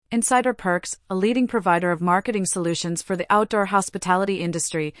Insider Perks, a leading provider of marketing solutions for the outdoor hospitality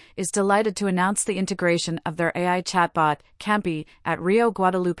industry, is delighted to announce the integration of their AI chatbot, Campy, at Rio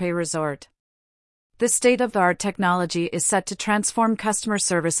Guadalupe Resort. This state-of-the-art technology is set to transform customer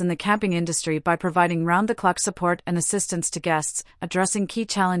service in the camping industry by providing round-the-clock support and assistance to guests, addressing key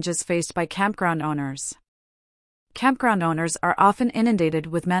challenges faced by campground owners. Campground owners are often inundated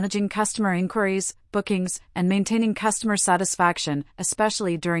with managing customer inquiries, bookings, and maintaining customer satisfaction,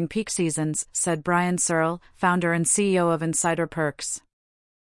 especially during peak seasons, said Brian Searle, founder and CEO of Insider Perks.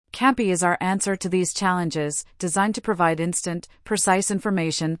 Campy is our answer to these challenges, designed to provide instant, precise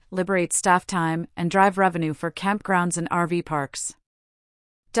information, liberate staff time, and drive revenue for campgrounds and RV parks.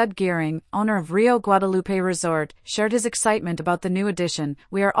 Doug Gearing, owner of Rio Guadalupe Resort, shared his excitement about the new addition.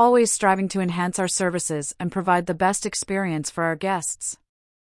 "We are always striving to enhance our services and provide the best experience for our guests."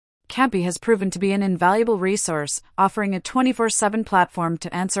 Campy has proven to be an invaluable resource, offering a 24/7 platform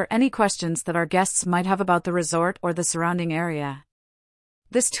to answer any questions that our guests might have about the resort or the surrounding area.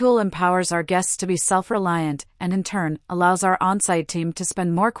 This tool empowers our guests to be self-reliant and, in turn, allows our on-site team to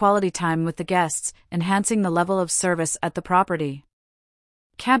spend more quality time with the guests, enhancing the level of service at the property.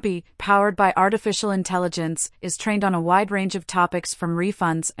 Campy, powered by artificial intelligence, is trained on a wide range of topics from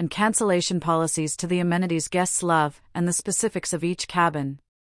refunds and cancellation policies to the amenities guests love and the specifics of each cabin.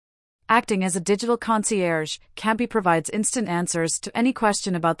 Acting as a digital concierge, Campy provides instant answers to any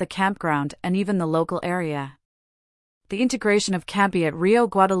question about the campground and even the local area. The integration of Campy at Rio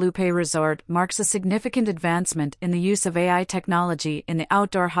Guadalupe Resort marks a significant advancement in the use of AI technology in the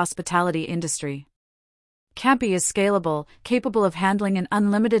outdoor hospitality industry. Campy is scalable, capable of handling an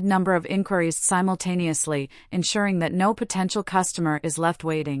unlimited number of inquiries simultaneously, ensuring that no potential customer is left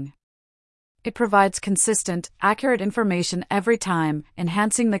waiting. It provides consistent, accurate information every time,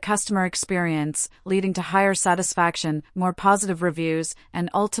 enhancing the customer experience, leading to higher satisfaction, more positive reviews, and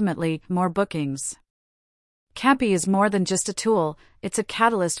ultimately, more bookings. Campy is more than just a tool, it's a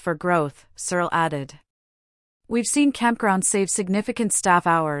catalyst for growth, Searle added. "We've seen campgrounds save significant staff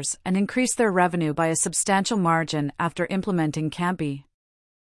hours and increase their revenue by a substantial margin after implementing Campy.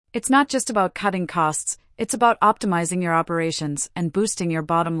 It's not just about cutting costs, it's about optimizing your operations and boosting your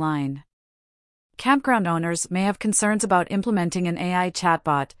bottom line." Campground owners may have concerns about implementing an AI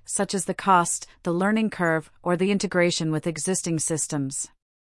chatbot, such as the cost, the learning curve, or the integration with existing systems.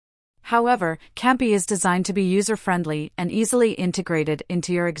 However, Campy is designed to be user-friendly and easily integrated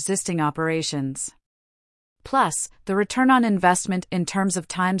into your existing operations. Plus, the return on investment in terms of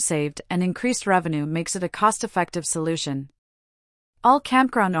time saved and increased revenue makes it a cost-effective solution. All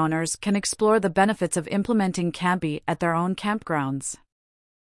campground owners can explore the benefits of implementing Campy at their own campgrounds.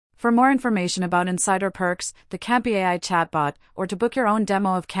 For more information about Insider Perks, the Campy AI chatbot, or to book your own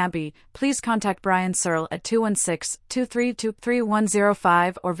demo of Campy, please contact Brian Searle at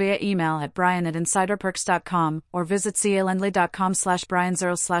 216-232-3105 or via email at brian@insiderperks.com or visit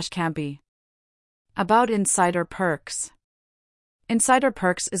calendly.com/briansearle/Campy. About Insider Perks. Insider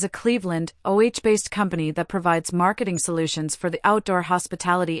Perks is a Cleveland, OH-based company that provides marketing solutions for the outdoor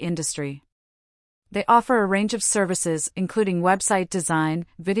hospitality industry. They offer a range of services including website design,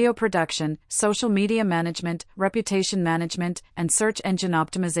 video production, social media management, reputation management, and search engine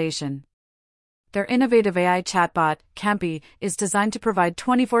optimization. Their innovative AI chatbot, Campy, is designed to provide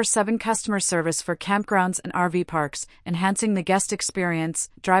 24/7 customer service for campgrounds and RV parks, enhancing the guest experience,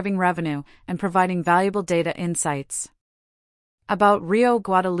 driving revenue, and providing valuable data insights. About Rio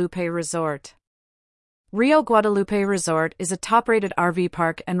Guadalupe Resort. Rio Guadalupe Resort is a top-rated RV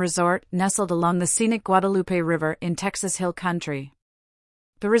park and resort nestled along the scenic Guadalupe River in Texas Hill Country.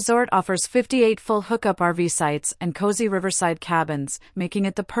 The resort offers 58 full hookup RV sites and cozy riverside cabins, making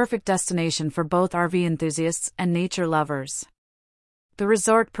it the perfect destination for both RV enthusiasts and nature lovers. The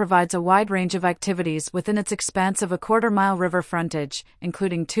resort provides a wide range of activities within its expanse of a quarter-mile river frontage,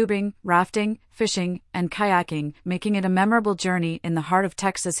 including tubing, rafting, fishing, and kayaking, making it a memorable journey in the heart of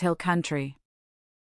Texas Hill Country.